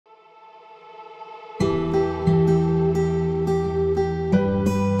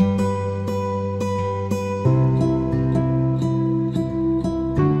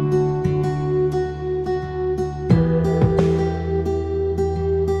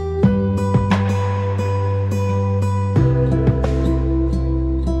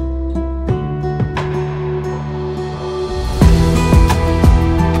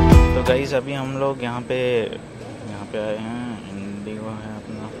अभी हम लोग यहाँ पे आए हैं, इंडिगो है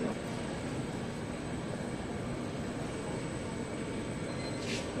अपना।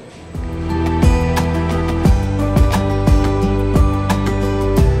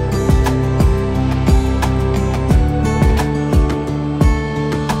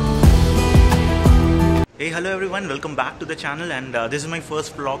 Hey, hello everyone, welcome back to the channel, and this is my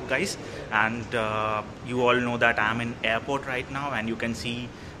first vlog, guys. And you all know that I'm in airport right now, and you can see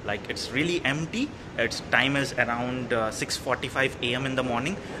like it's really empty. Its time is around 6:45 a.m. in the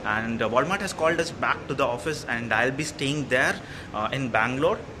morning, and Walmart has called us back to the office, and I'll be staying there in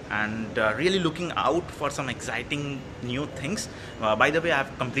Bangalore, and really looking out for some exciting new things. By the way, I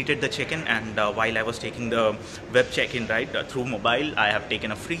have completed the check-in, and while I was taking the web check-in through mobile, I have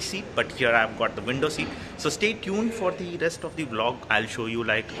taken a free seat, but here I have got the window seat. So stay tuned for the rest of the vlog. I'll show you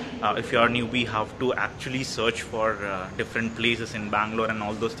like if you're newbie, how to actually search for different places in Bangalore and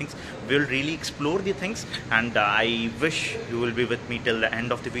all those things. We'll really explore the things, and I wish you will be with me till the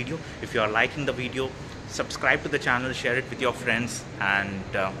end of the video. If you are liking the video, subscribe to the channel, share it with your friends,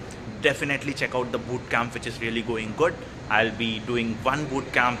 and definitely check out the boot camp, which is really going good. I'll be doing one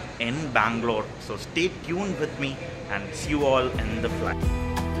boot camp in Bangalore, so stay tuned with me and see you all in the flight.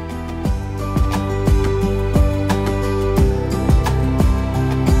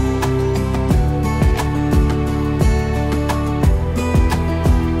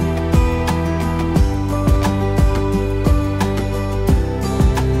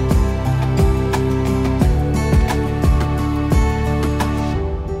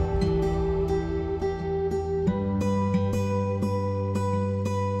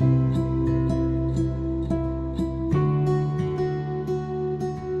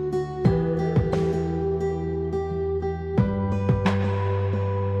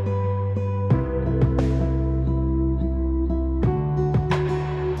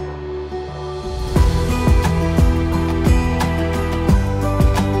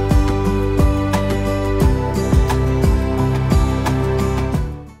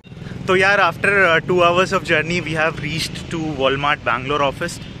 तो यार after 2 hours of journey we have reached to Walmart Bangalore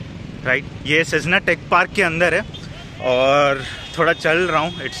office, right. ये सेजना tech park के अंदर है और थोड़ा चल रहा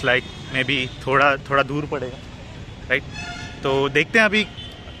हूँ। इट्स लाइक मे बी थोड़ा दूर पड़ेगा, राइट। तो देखते हैं अभी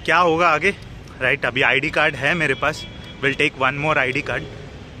क्या होगा आगे, राइट। अभी आईडी कार्ड है मेरे पास, will take one more ID card,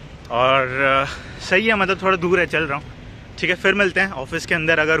 और सही है, मतलब थोड़ा दूर है, चल रहा हूँ। ठीक है, फिर मिलते हैं ऑफिस के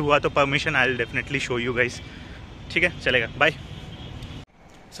अंदर। अगर हुआ तो permission I will definitely show you guys. ठीक है, चलेगा, bye.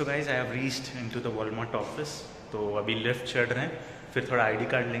 So guys I have reached into the Walmart office. तो अभी लिफ्ट चढ़ रहे हैं, फिर थोड़ा आईडी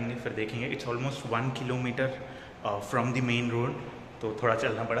कार्ड लेंगे, फिर देखेंगे। It's almost 1 kilometer from the main road, तो थोड़ा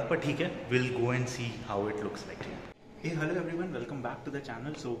चलना पड़ा, पर ठीक है, will go and see how it looks like. Hey hello everyone, welcome back to the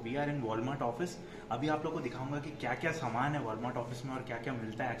channel. So we are in Walmart office. अभी आप लोगों को दिखाऊंगा कि क्या क्या सामान है वॉलमार्ट ऑफिस में और क्या क्या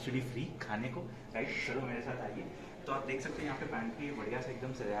मिलता है एक्चुअली फ्री खाने को, राइट। चलो मेरे साथ आइए। तो आप देख सकते हैं यहाँ पे पैंट्री बढ़िया से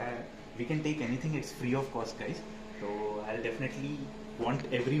एकदम सजाया है। We can take anything, it's free of cost guys. तो I will definitely want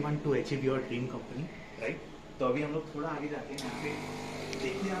everyone to achieve your dream company, right? तो अभी हम लोग थोड़ा आगे जाते हैं। यहाँ पे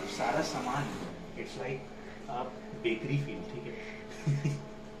देखिए आप सारा सामान, इट्स लाइक आप बेकरी फील, ठीक है।